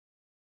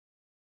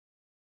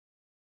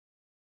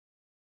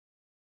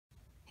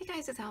Hey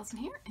guys, it's Allison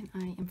here, and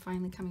I am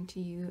finally coming to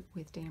you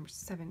with day number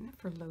 7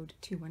 for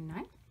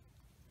LOAD219.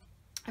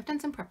 I've done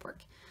some prep work,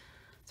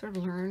 sort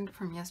of learned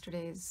from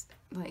yesterday's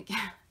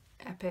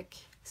epic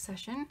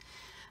session.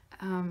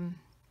 So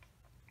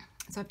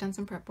I've done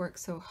some prep work,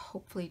 so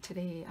hopefully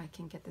today I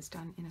can get this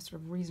done in a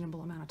sort of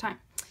reasonable amount of time.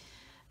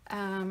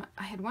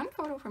 I had one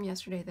photo from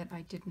yesterday that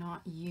I did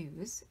not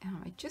use.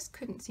 I just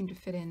couldn't seem to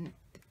fit in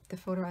the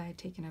photo I had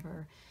taken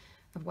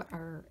of what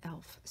our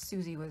elf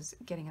Susie was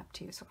getting up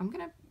to. So I'm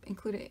going to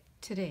include it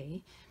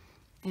today.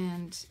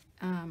 And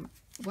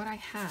what I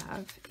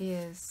have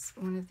is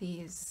one of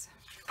these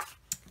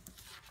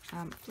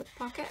flip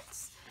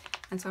pockets.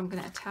 And so I'm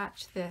going to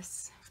attach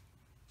this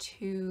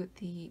to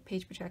the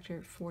page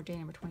protector for day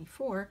number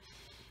 24.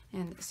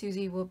 And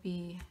Susie will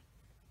be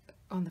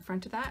on the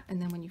front of that. And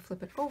then when you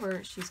flip it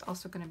over, she's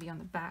also going to be on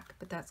the back,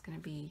 but that's going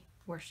to be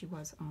where she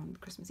was on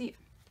Christmas Eve.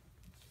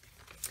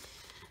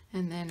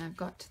 And then I've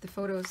got the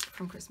photos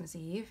from Christmas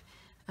Eve.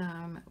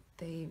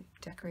 They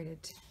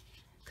decorated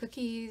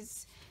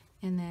cookies,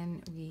 and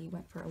then we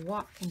went for a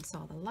walk and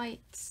saw the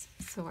lights.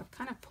 So I've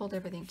kind of pulled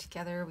everything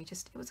together. It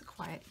was a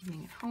quiet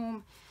evening at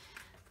home.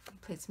 We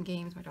played some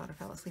games. My daughter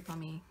fell asleep on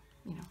me,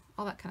 you know,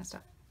 all that kind of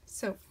stuff.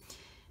 So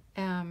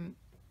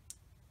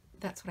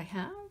that's what I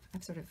have.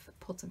 I've sort of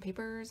pulled some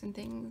papers and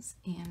things,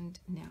 and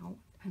now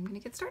I'm going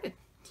to get started.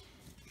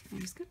 I'm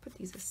just going to put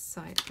these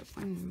aside for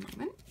one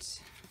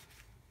moment.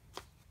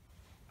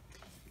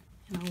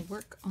 And I'll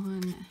work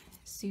on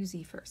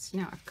Susie first.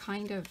 Now, I've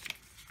kind of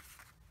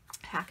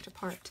hacked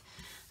apart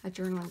a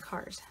journaling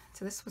card.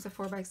 So this was a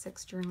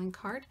 4x6 journaling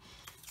card,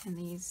 and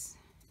these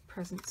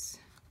presents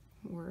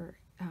were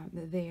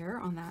there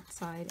on that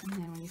side, and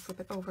then when you flip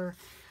it over,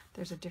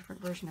 there's a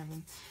different version of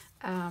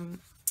them.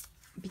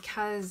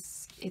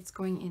 Because it's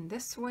going in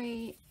this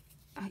way,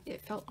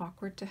 it felt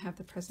awkward to have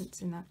the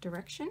presents in that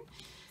direction,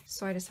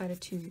 so I decided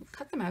to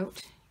cut them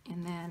out.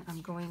 And then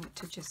I'm going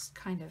to just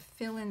kind of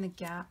fill in the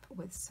gap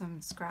with some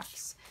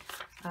scraps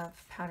of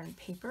pattern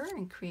paper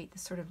and create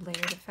this sort of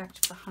layered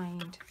effect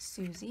behind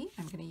Susie.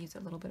 I'm going to use a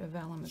little bit of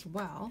vellum as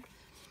well,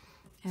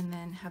 and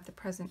then have the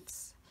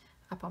presents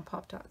up on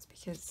Pop Dots,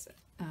 because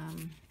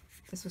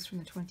this was from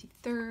the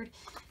 23rd,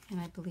 and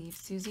I believe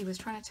Susie was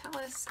trying to tell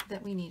us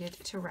that we needed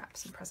to wrap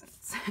some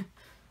presents.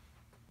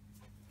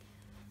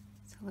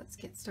 So let's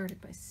get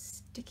started by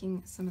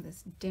sticking some of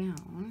this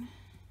down.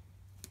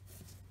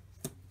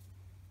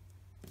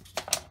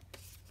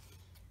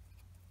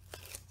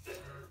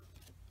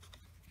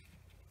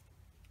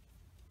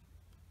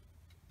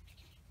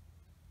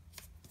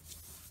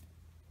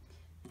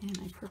 And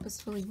I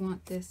purposefully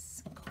want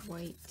this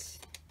quite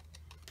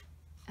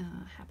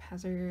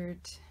haphazard,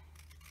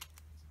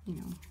 you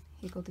know,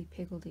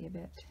 higgledy-piggledy a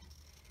bit.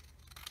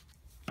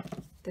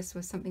 This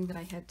was something that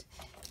I had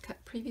cut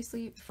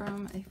previously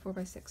from a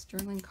 4x6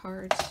 journaling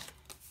card.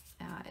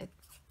 It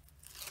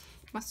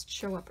must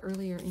show up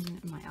earlier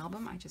in my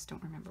album. I just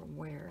don't remember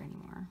where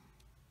anymore.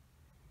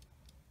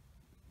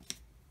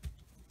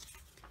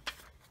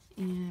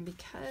 And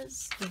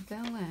because the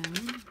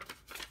vellum,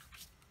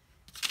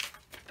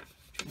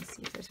 let's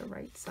see if there's a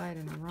right side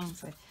and a wrong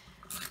side.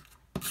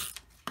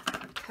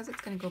 Because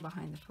it's going to go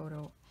behind the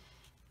photo,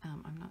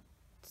 I'm not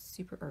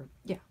super,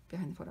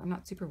 behind the photo, I'm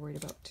not super worried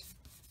about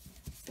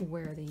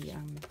where the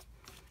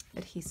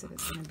adhesive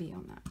is going to be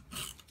on that.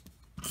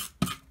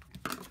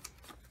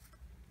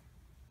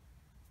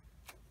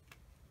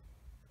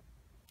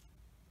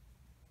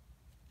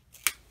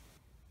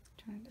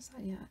 Trying to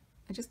decide, yeah,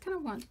 I just kind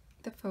of want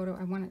the photo,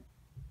 I want it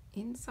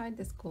inside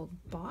this gold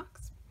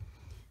box,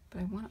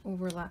 but I want to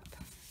overlap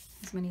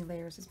as many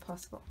layers as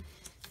possible.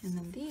 And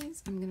then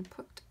these I'm going to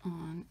put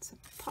on some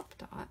Pop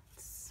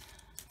Dots.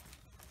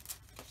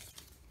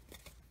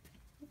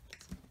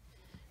 Oops.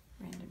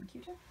 Random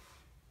Q-tip.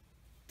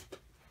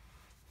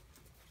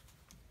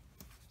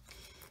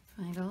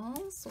 Find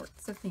all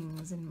sorts of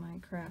things in my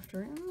craft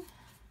room.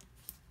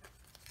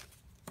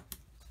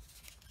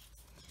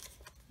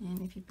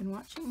 And if you've been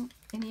watching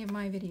any of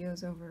my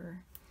videos over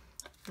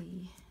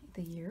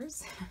the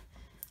years, I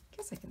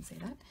guess I can say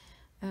that,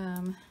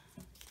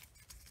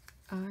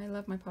 I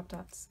love my Pop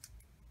Dots.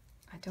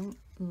 I don't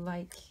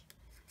like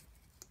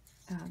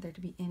there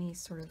to be any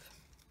sort of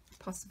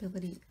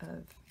possibility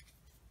of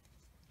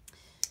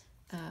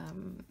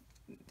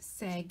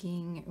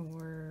sagging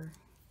or,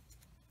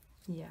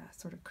 yeah,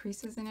 sort of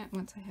creases in it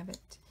once I have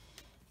it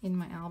in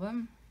my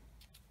album.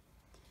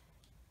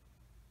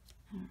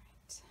 All right,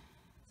 so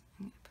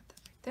I'm going to put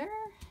that right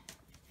there.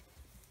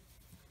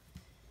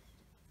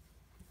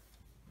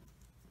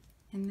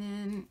 And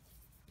then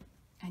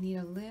I need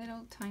a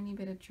little tiny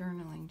bit of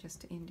journaling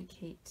just to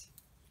indicate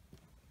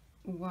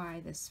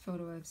why this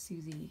photo of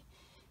Susie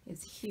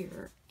is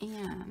here.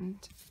 And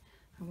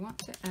I want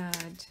to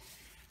add,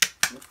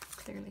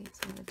 clearly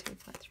some of the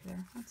tape went through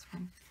there, that's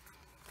fine.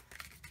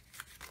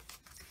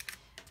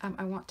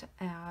 I want to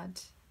add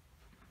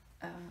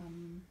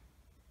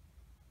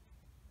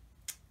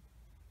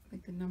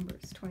like the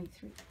numbers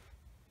 23.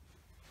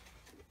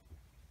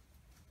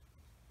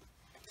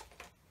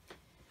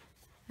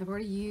 I've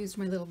already used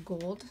my little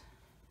gold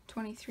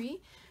 23,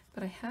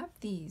 but I have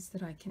these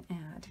that I can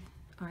add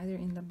either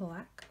in the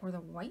black or the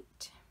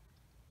white.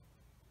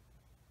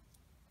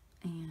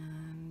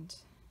 And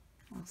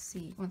I'll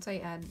see once I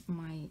add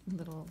my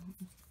little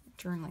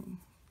journaling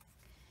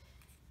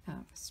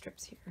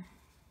strips here.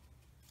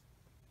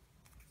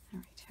 All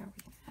right, how are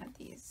we going to add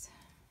these?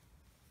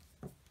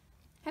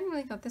 Hadn't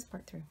really thought this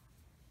part through.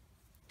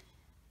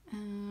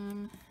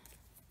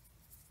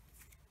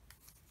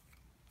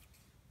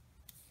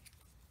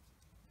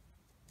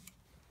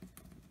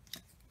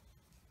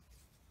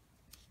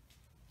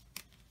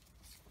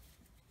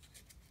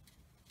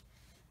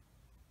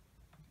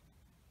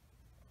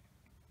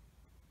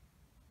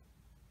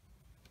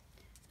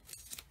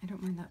 I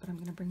don't mind that, but I'm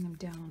going to bring them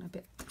down a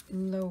bit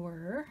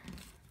lower.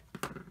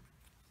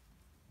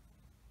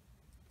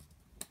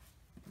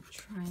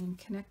 Try and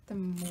connect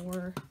them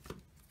more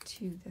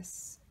to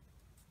this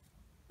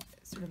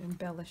sort of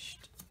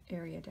embellished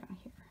area down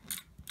here.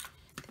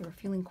 They were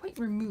feeling quite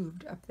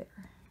removed up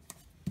there.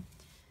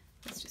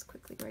 Let's just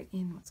quickly write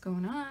in what's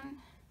going on.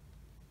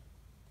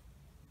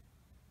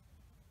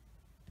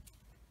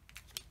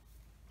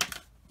 I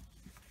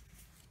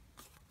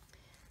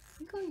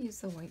think I'll use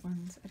the white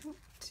ones. I don't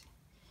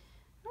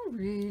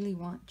really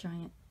want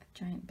giant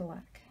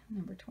black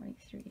number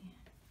 23.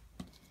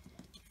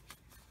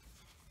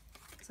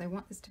 Because I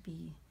want this to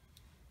be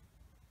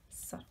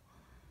subtle.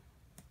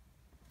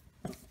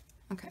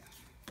 Okay.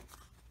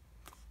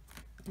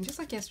 And just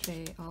like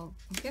yesterday, I'll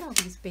get all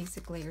these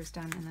basic layers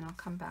done and then I'll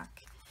come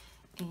back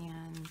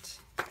and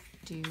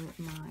do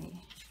my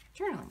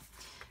journaling.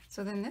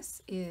 So then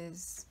this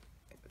is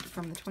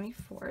from the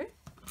 24th,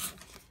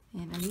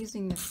 and I'm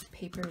using this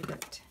paper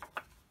that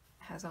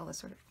has all this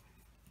sort of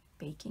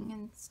baking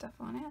and stuff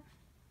on it.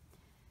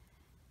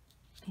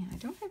 And I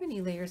don't have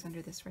any layers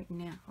under this right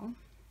now.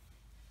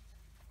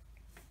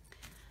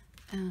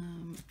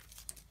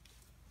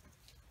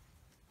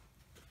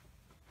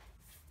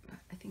 But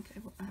I think I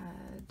will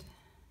add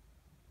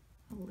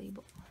a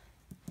label.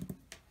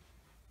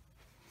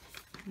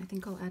 And I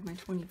think I'll add my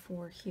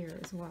 24 here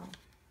as well.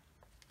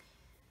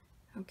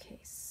 Okay,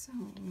 so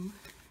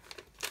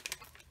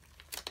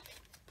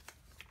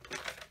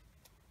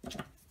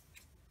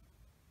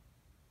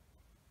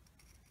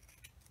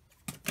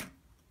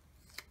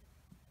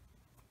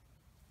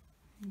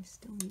I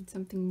still need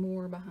something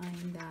more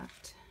behind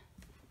that.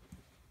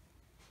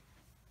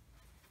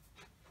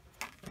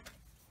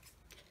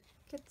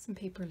 Get some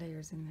paper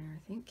layers in there, I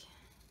think.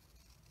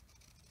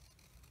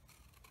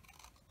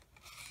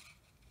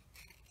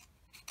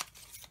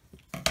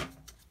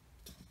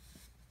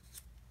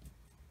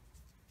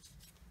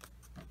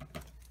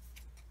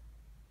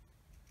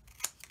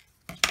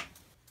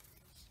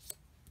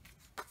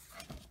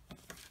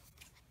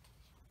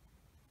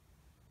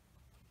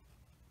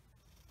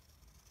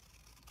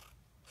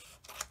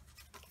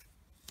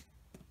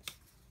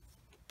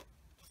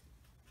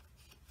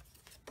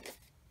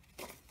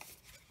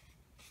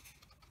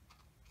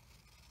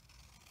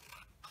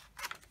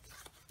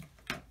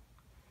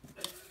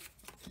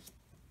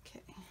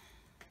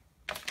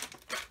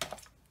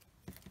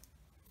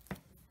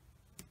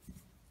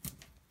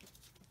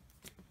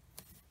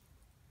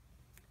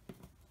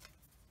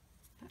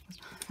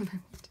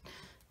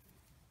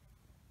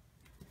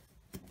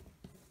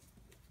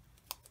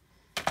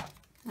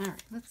 All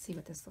right, let's see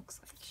what this looks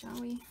like, shall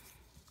we?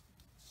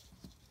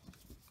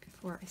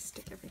 Before I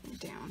stick everything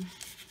down.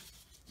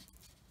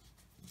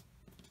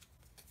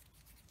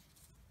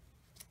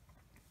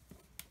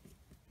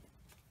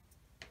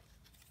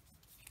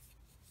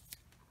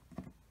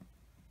 Yep.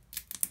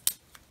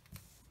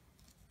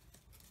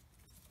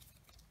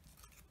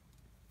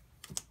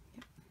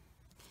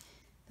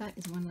 That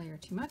is one layer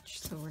too much,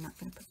 so we're not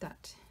going to put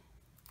that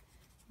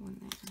one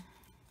there.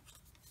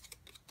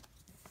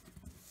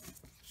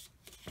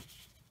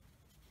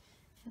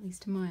 At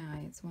least to my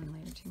eye, it's one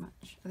layer too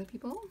much. Other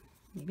people,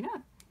 maybe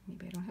not.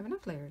 Maybe I don't have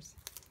enough layers.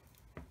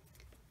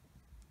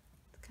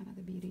 It's kind of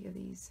the beauty of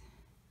these.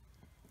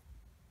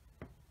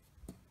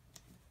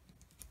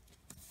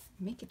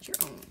 Make it your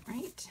own,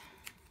 right?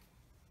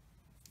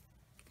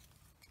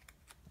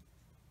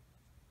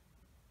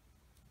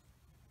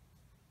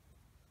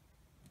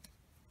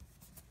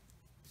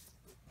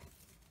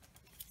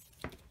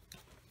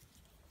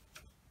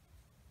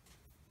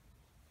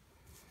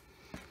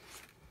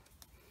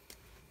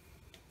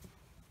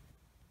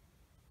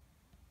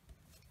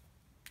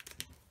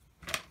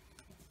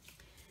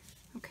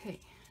 Okay,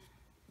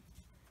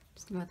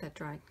 just gonna let that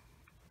dry.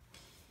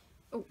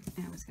 Oh,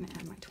 and I was gonna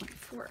add my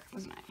 24,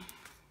 wasn't I?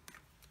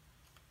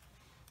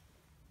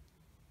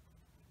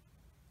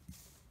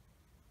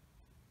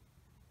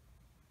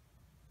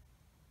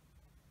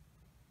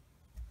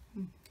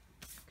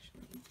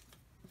 Actually, yeah.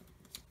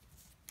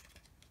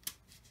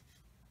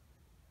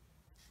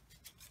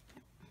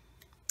 I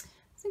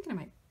was thinking I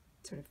might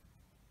sort of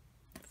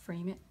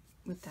frame it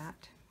with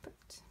that,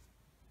 but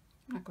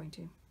I'm not going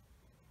to.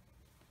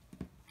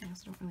 I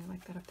also don't really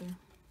like that up there.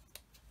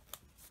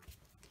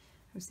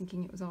 I was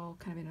thinking it was all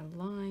kind of in a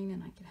line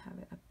and I could have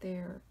it up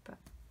there, but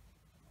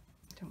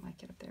I don't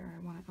like it up there.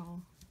 I want it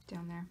all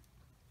down there.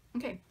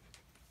 Okay,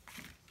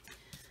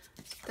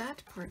 so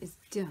that part is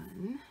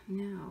done.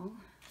 Now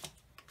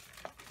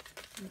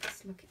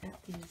let's look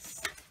at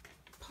these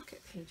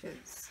pocket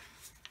pages.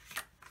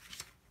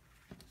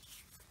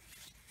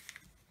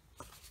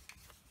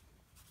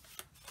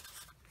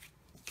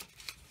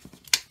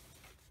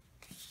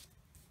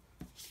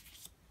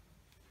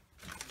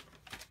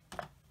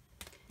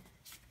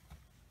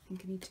 I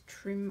think I need to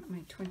trim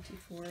my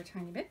 24 a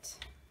tiny bit.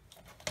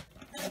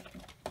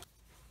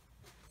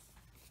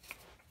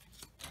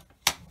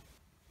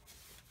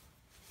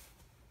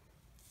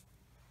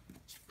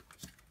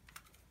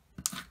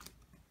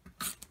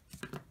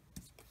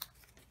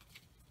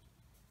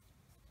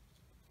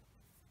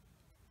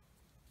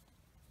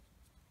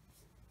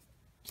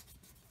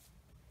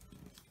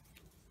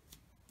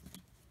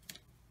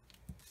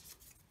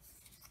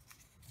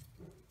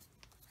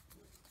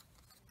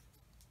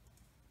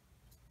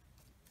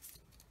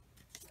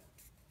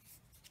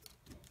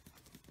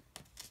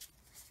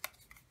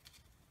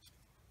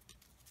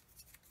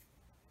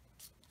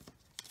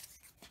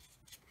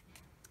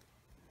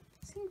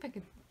 See if I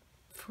could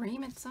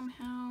frame it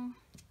somehow,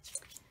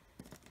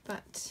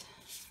 but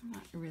I'm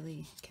not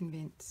really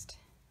convinced.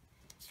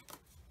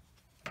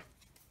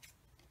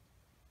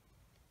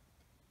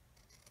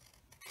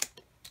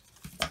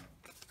 I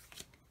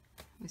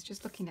was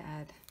just looking to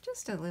add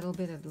just a little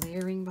bit of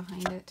layering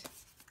behind it,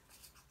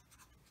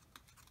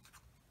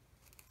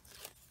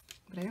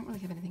 but I don't really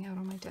have anything out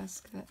on my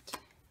desk that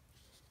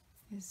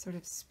is sort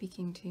of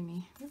speaking to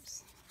me.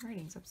 Oops,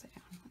 writing's upside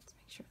down. Let's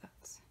make sure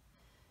that's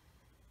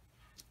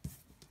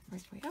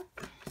right way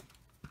up.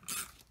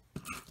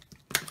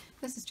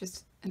 This is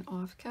just an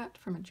offcut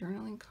from a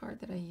journaling card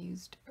that I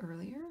used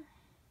earlier.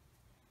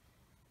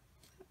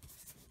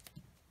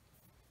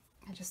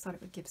 I just thought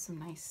it would give some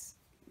nice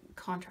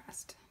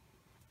contrast.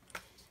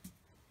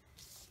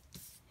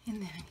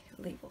 And then I need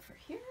a label for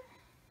here.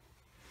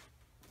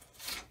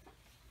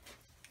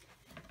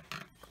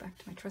 Go back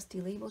to my trusty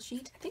label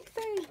sheet. I think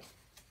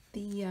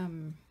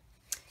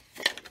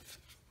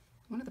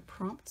one of the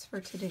prompts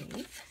for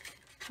today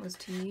was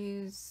to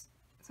use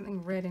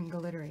something red and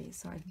glittery,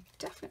 so I'm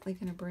definitely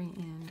going to bring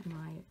in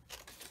my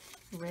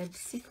red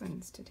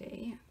sequins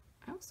today.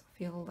 I also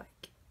feel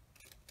like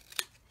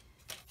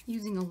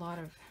using a lot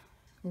of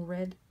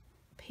red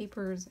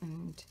papers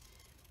and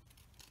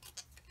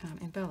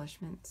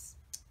embellishments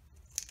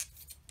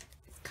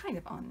is kind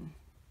of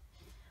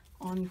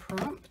on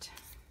prompt,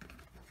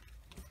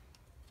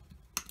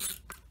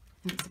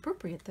 and it's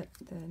appropriate that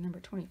the number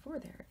 24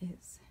 there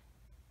is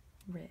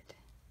red.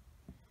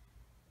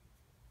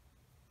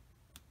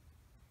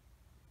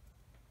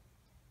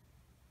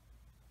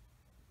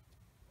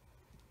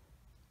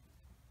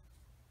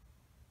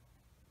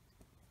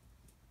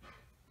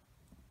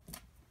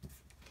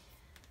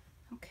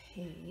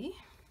 Okay.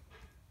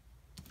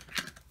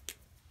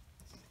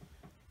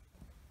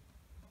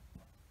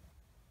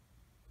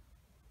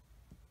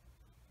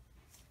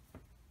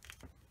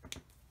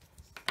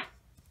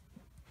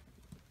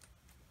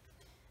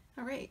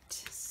 All right,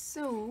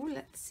 so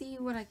let's see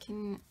what I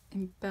can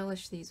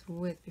embellish these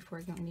with before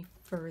I go any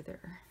further.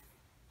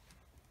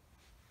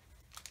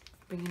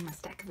 Bring in my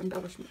stack of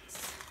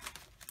embellishments.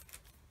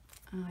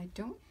 I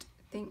don't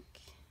think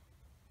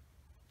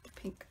the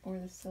pink or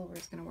the silver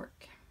is going to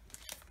work.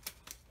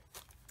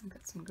 I've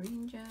got some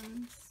green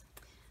gems.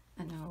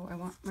 I know I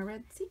want my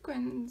red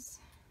sequins.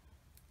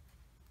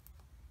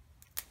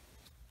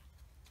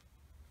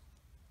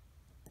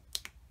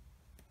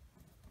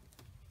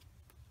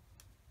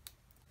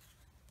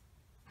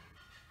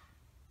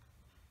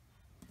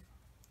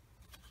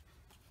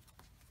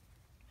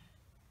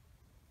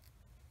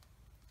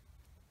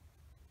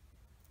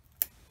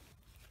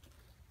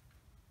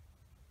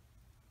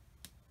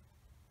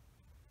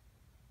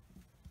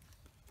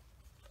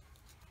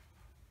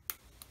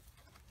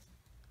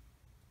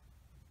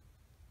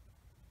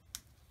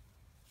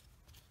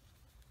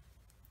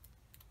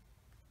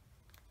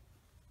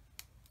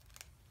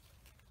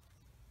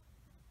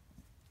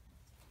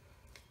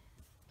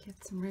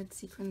 Get some red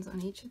sequins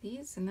on each of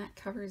these, and that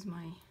covers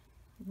my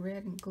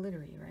red and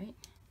glittery, right?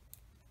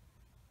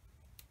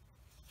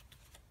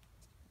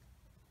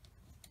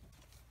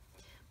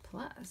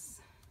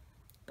 Plus,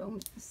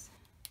 bonus,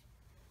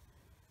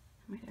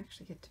 I might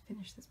actually get to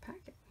finish this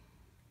packet.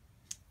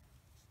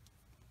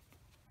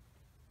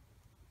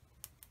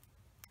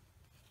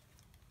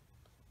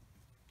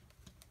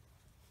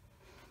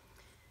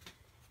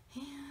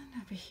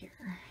 And over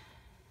here.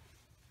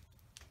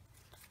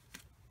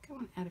 I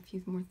want to add a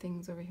few more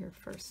things over here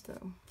first,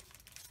 though.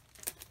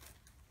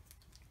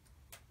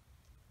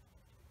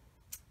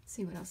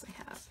 See what else I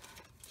have.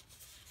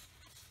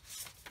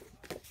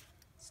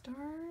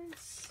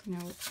 Stars? No.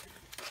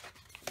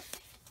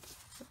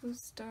 Those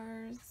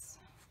stars?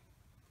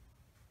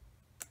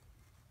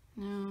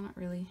 No, not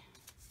really.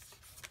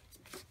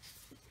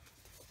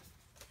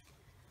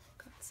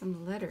 Got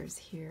some letters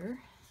here.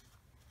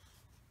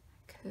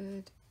 I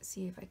could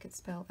see if I could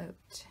spell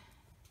out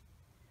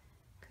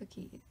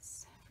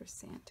cookies for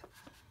Santa,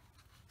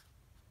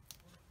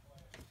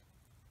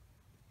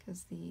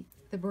 because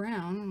the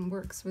brown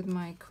works with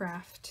my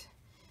craft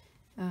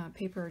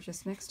paper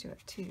just next to it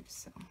too.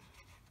 So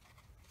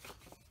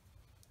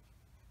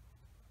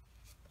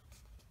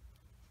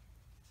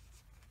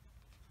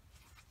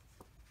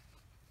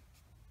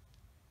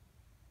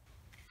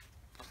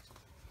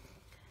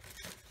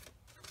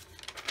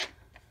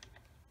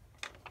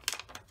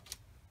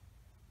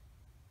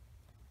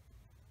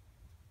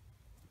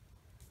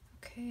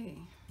okay.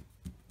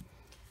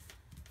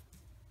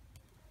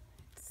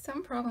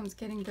 Some problems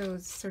getting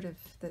those sort of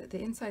the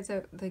insides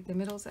out, like the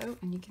middles out,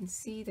 and you can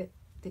see that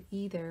the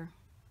E there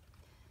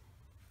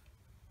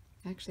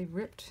actually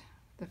ripped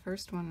the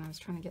first one when I was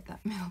trying to get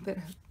that middle bit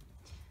out.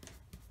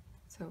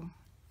 So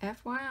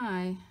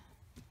FYI,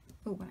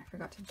 oh, and I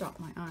forgot to dot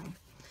my I.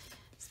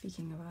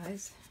 Speaking of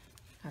eyes,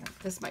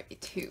 this might be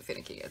too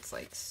finicky. It's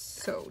like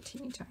so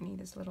teeny tiny,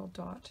 this little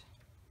dot.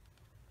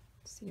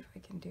 Let's see if I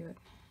can do it.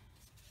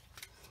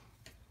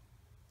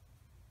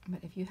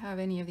 But if you have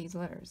any of these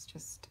letters,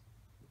 just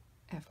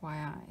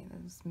FYI,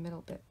 those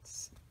middle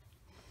bits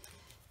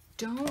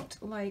don't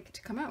like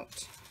to come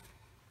out.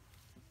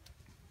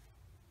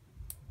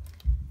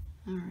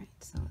 Alright,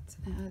 so let's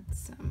add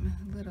some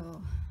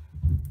little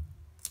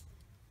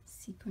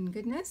sequin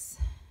goodness.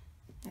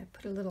 I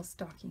put a little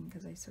stocking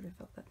because I sort of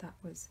felt that that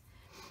was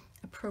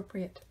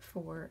appropriate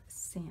for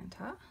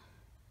Santa.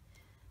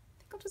 I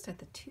think I'll just add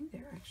the 2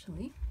 there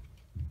actually.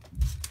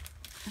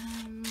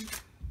 And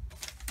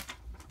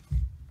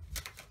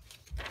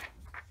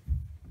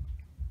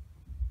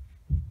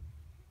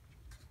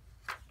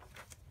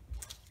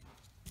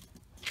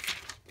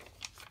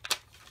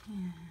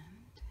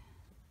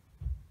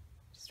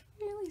just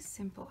really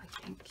simple,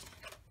 I think.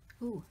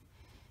 Ooh,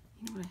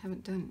 you know what I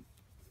haven't done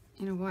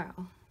in a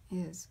while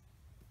is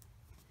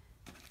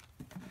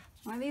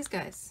one of these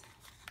guys.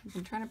 I've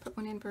been trying to put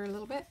one in for a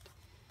little bit.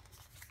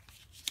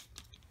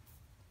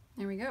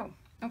 There we go.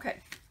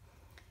 Okay.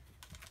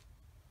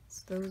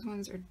 So those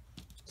ones are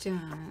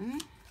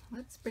done.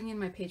 Let's bring in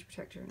my page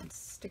protector and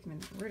stick them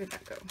in. Where did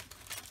that go?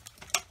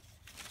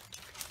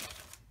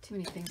 Too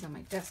many things on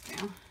my desk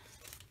now.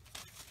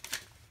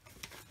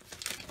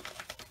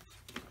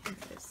 Here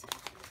it is.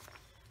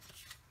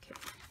 Okay.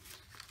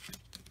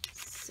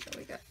 So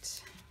we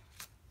got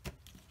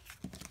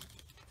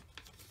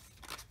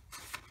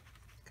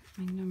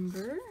my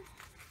number.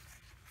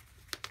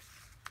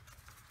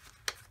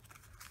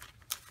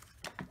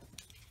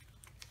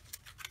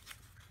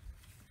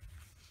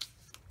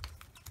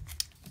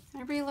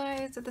 I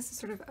realize that this is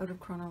sort of out of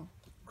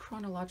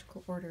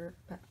chronological order,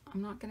 but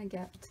I'm not going to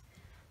get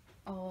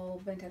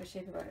all bent out of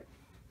shape about it.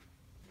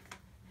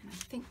 And I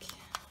think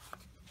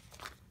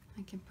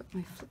I can put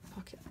my flip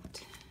pocket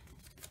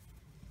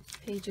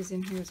pages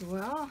in here as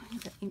well.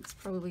 The ink's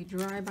probably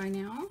dry by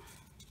now.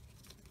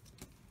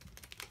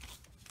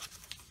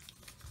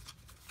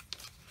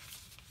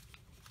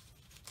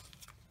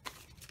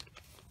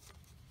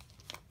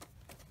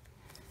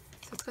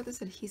 So it's got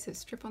this adhesive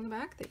strip on the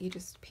back that you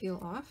just peel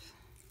off,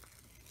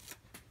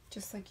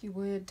 just like you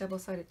would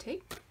double-sided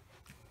tape.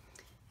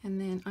 And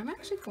then I'm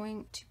actually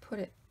going to put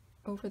it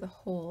over the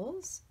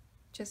holes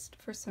just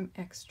for some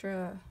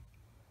extra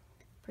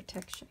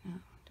protection. Now,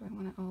 do I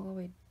want it all the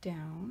way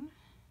down?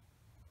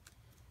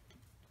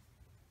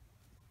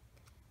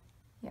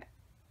 Yeah,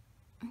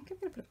 I think I'm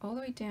going to put it all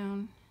the way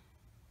down.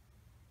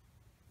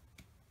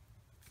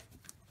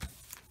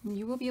 And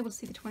you will be able to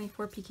see the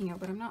 24 peeking out,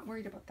 but I'm not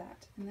worried about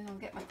that. And then I'll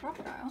get my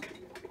crocodile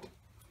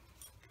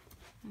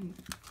and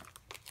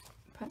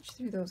punch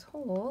through those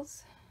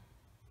holes.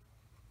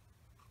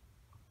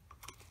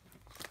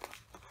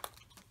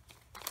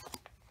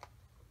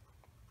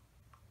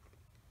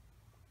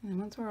 And then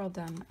once we're all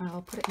done,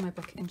 I'll put it in my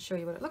book and show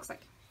you what it looks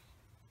like.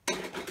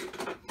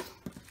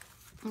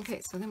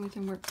 Okay, so then we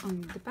can work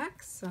on the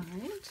back side.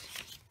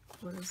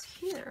 Goes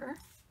here.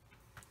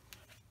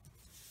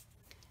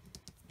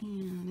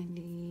 And I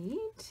need,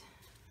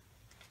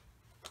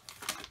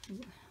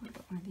 what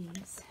about one of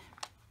these?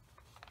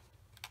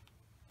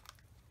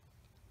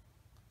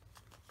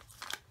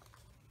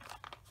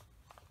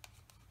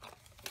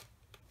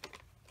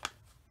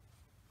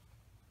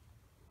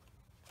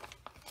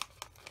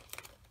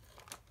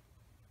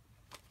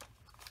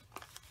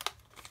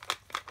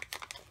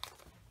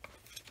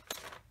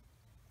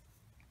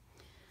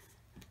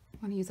 I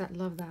want to use that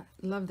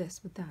love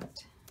this with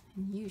that,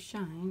 and you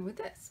shine with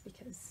this,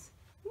 because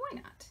why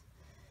not?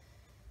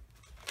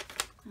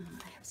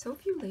 I have so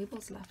few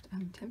labels left.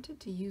 I'm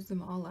tempted to use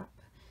them all up.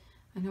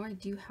 I know I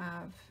do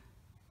have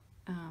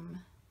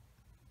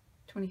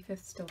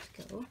 25th still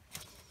to go,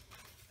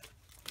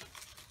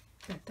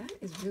 but that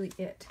is really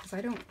it, because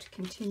I don't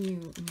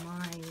continue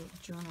my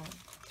journal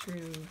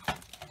through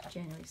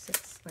January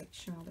 6th like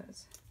Chanel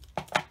does.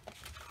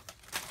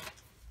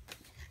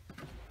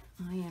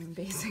 I am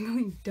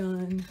basically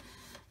done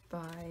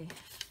by,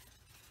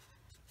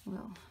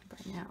 well, by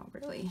now,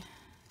 really.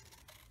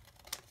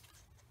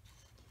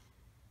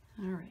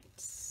 All right,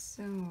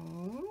 so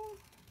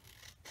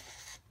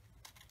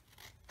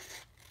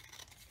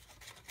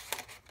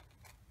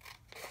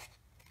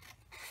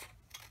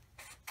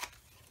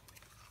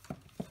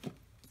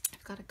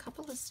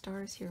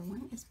stars here.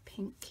 One is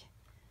pink,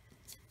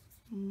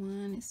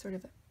 one is sort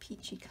of a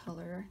peachy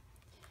color.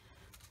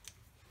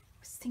 I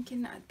was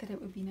thinking that it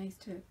would be nice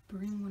to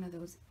bring one of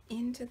those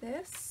into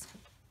this.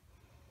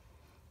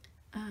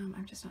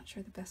 I'm just not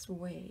sure the best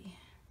way.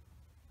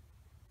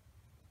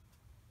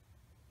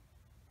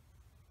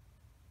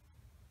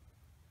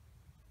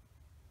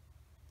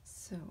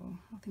 So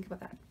I'll think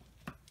about that.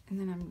 And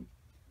then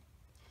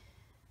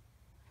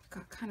I've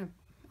got kind of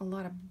a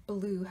lot of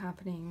blue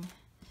happening,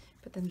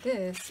 but then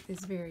this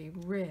is very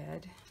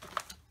red.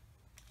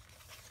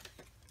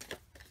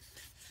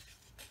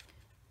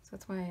 So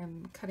that's why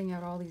I'm cutting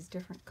out all these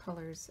different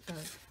colors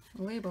of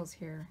labels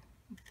here.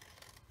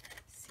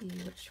 See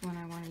which one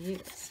I want to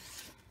use.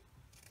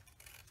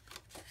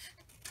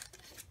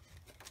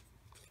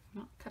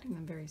 I'm not cutting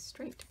them very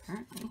straight,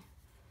 apparently.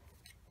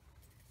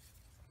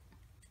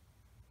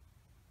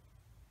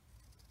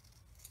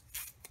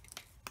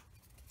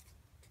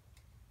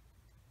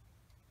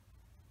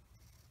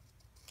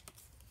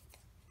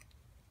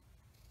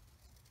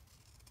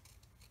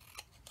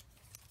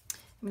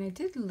 I mean, I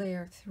did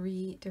layer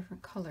 3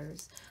 different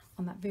colors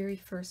on that very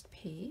first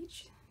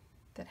page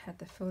that had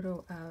the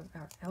photo of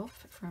our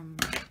elf from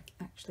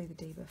actually the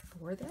day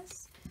before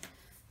this.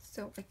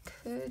 So I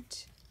could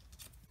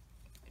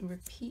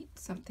repeat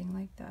something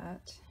like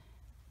that.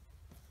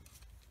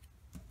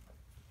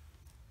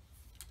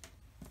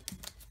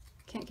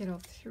 Can't get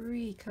all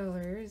 3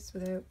 colors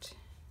without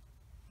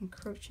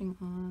encroaching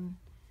on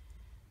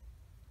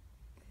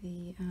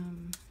the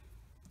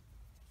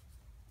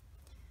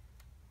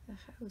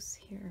house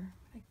here.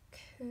 I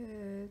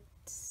could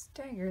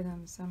stagger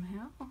them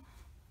somehow.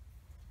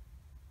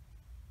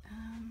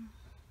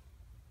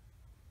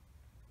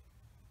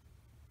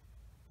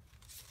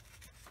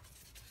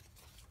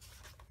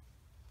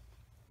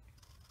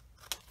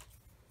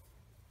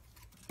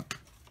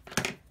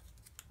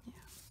 Yeah,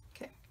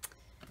 okay.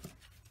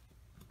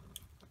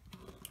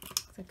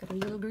 So I've got a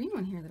little green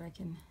one here that I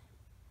can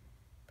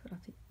put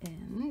off the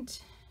end.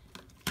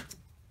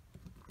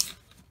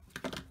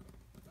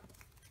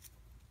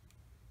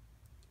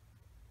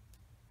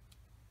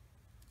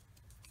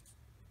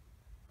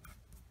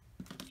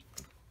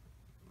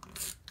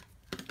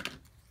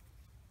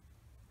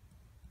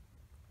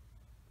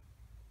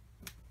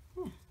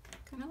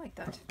 Kind of like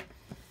that.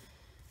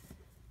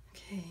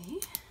 Okay.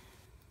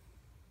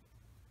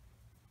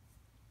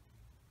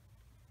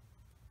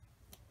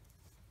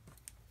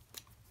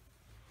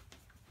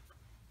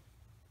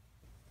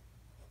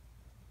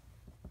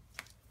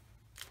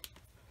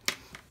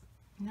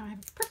 Now I have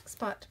a perfect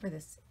spot for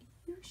this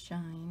ear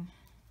shine.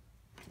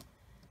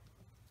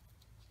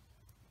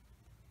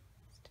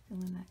 Just fill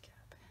in that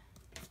gap.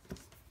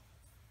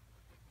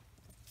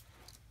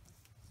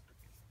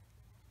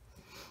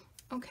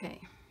 Okay.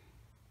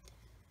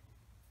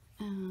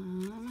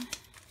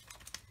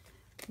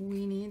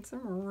 We need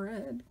some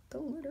red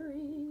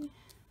glittery.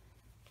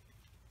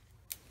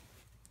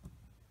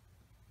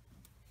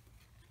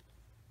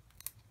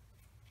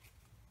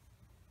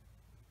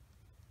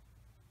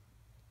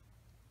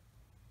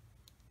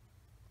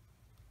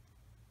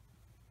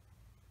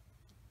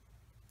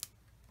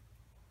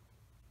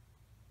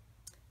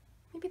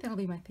 Maybe that'll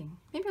be my thing.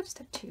 Maybe I'll just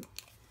have 2.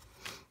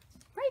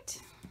 Right?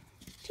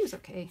 2's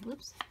okay.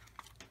 Whoops.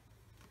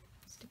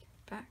 Stick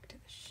it back to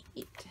the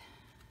sheet.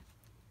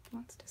 It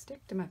wants to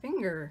stick to my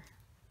finger.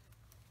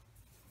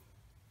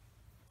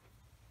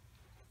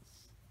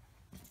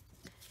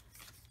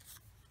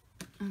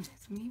 Okay,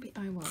 so maybe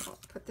I will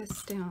put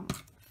this down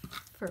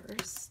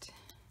first,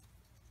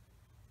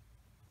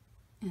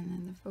 and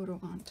then the photo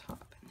on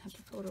top, and have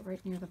the photo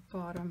right near the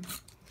bottom.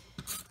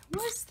 I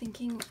was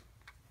thinking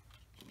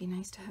it'd be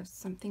nice to have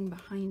something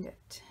behind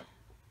it,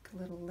 like a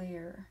little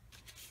layer.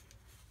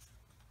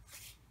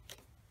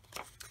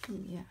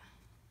 Ooh, yeah,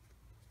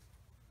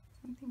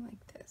 something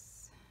like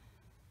this,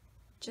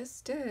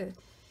 just to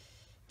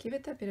give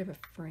it that bit of a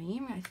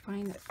frame. I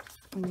find that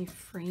when you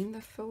frame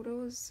the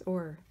photos,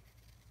 or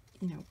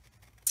you know,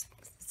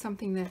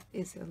 something that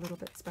is a little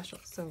bit special,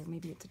 so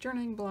maybe it's a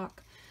journaling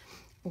block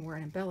or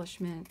an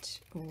embellishment,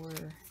 or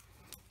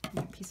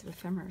a piece of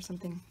ephemera or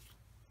something,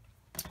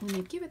 when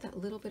you give it that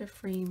little bit of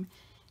frame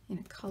in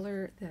a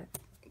color that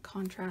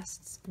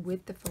contrasts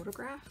with the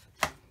photograph,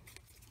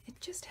 it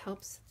just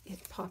helps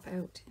it pop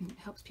out and it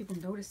helps people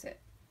notice it.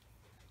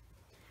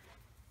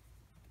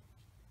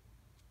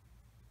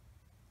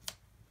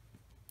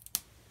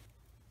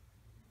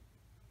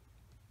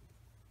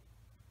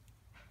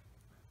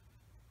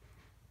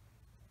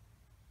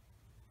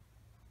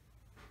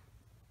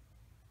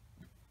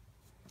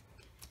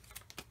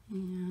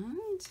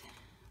 And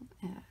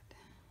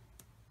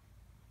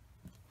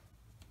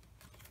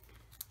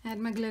add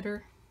my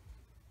glitter.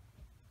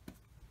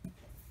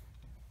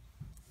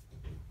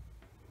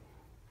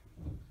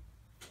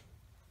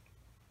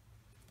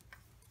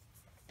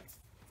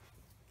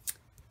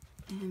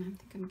 And I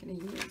think I'm going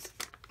to use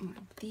one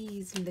of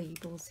these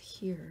labels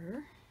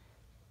here.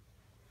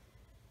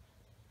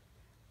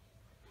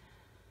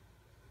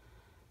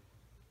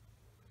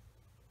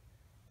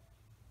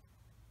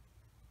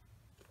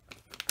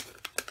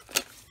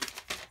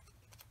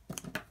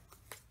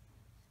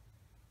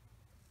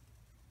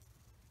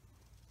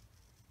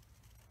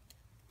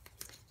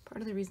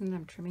 part of the reason that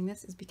I'm trimming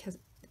this is because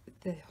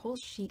the whole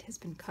sheet has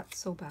been cut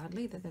so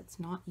badly that it's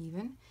not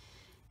even,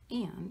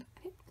 and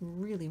I didn't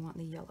really want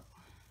the yellow,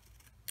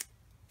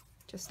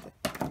 just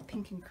the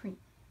pink and cream.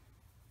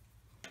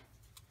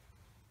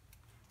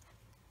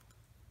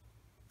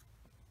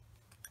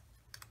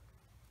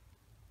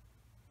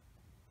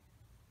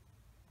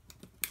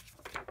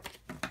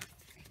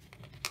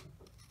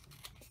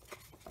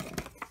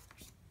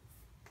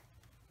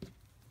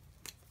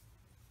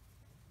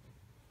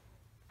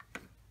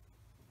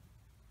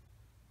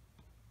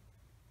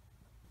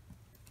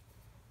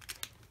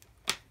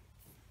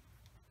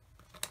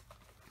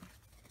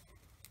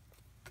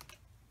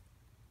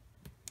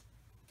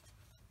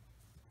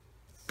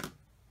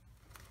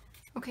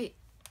 Okay,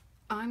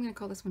 I'm going to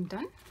call this one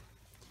done.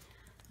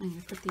 I'm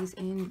going to put these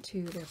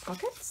into their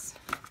buckets,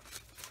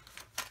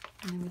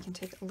 and then we can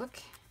take a look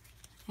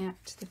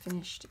at the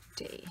finished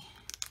day.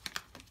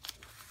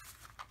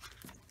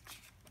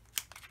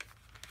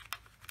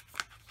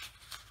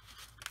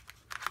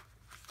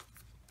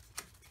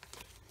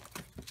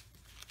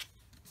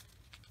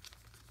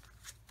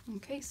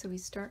 Okay, so we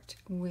start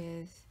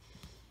with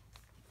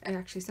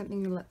actually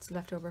something that's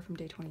left over from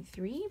day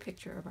 23,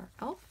 picture of our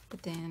elf,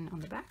 but then on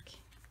the back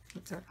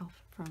it's our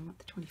elf from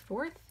the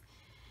 24th,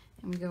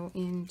 and we go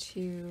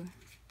into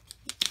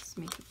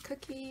making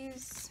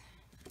cookies,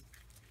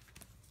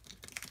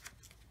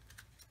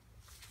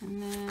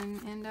 and then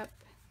end up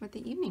with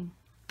the evening.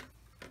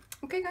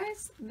 Okay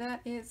guys, that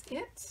is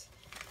it.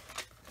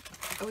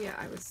 Oh yeah,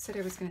 I said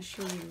I was going to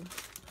show you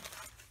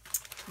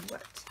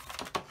what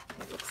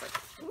it looks like.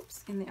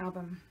 Oops, in the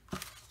album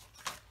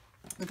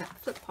with that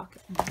flip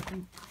pocket and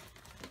everything.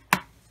 My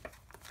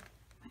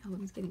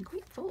album's getting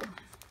quite full.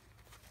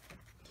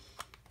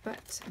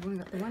 But I've only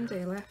got the one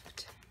day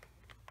left.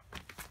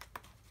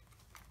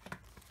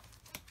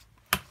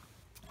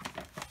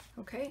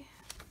 Okay,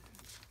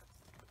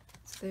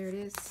 so there it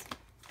is.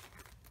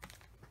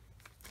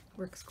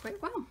 Works quite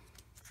well,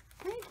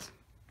 right?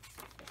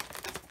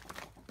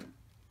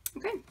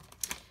 Okay,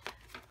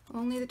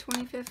 only the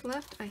 25th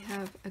left. I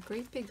have a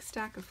great big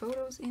stack of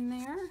photos in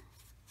there.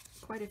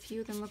 Quite a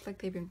few of them look like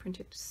they've been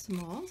printed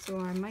small, so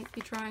I might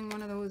be trying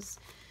one of those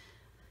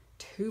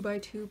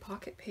 2x2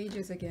 pocket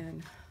pages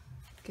again.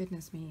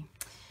 Goodness me.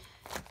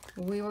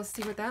 We will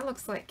see what that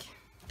looks like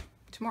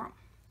tomorrow.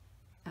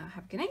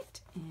 Have a good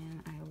night,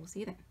 and I will see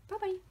you then.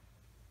 Bye-bye.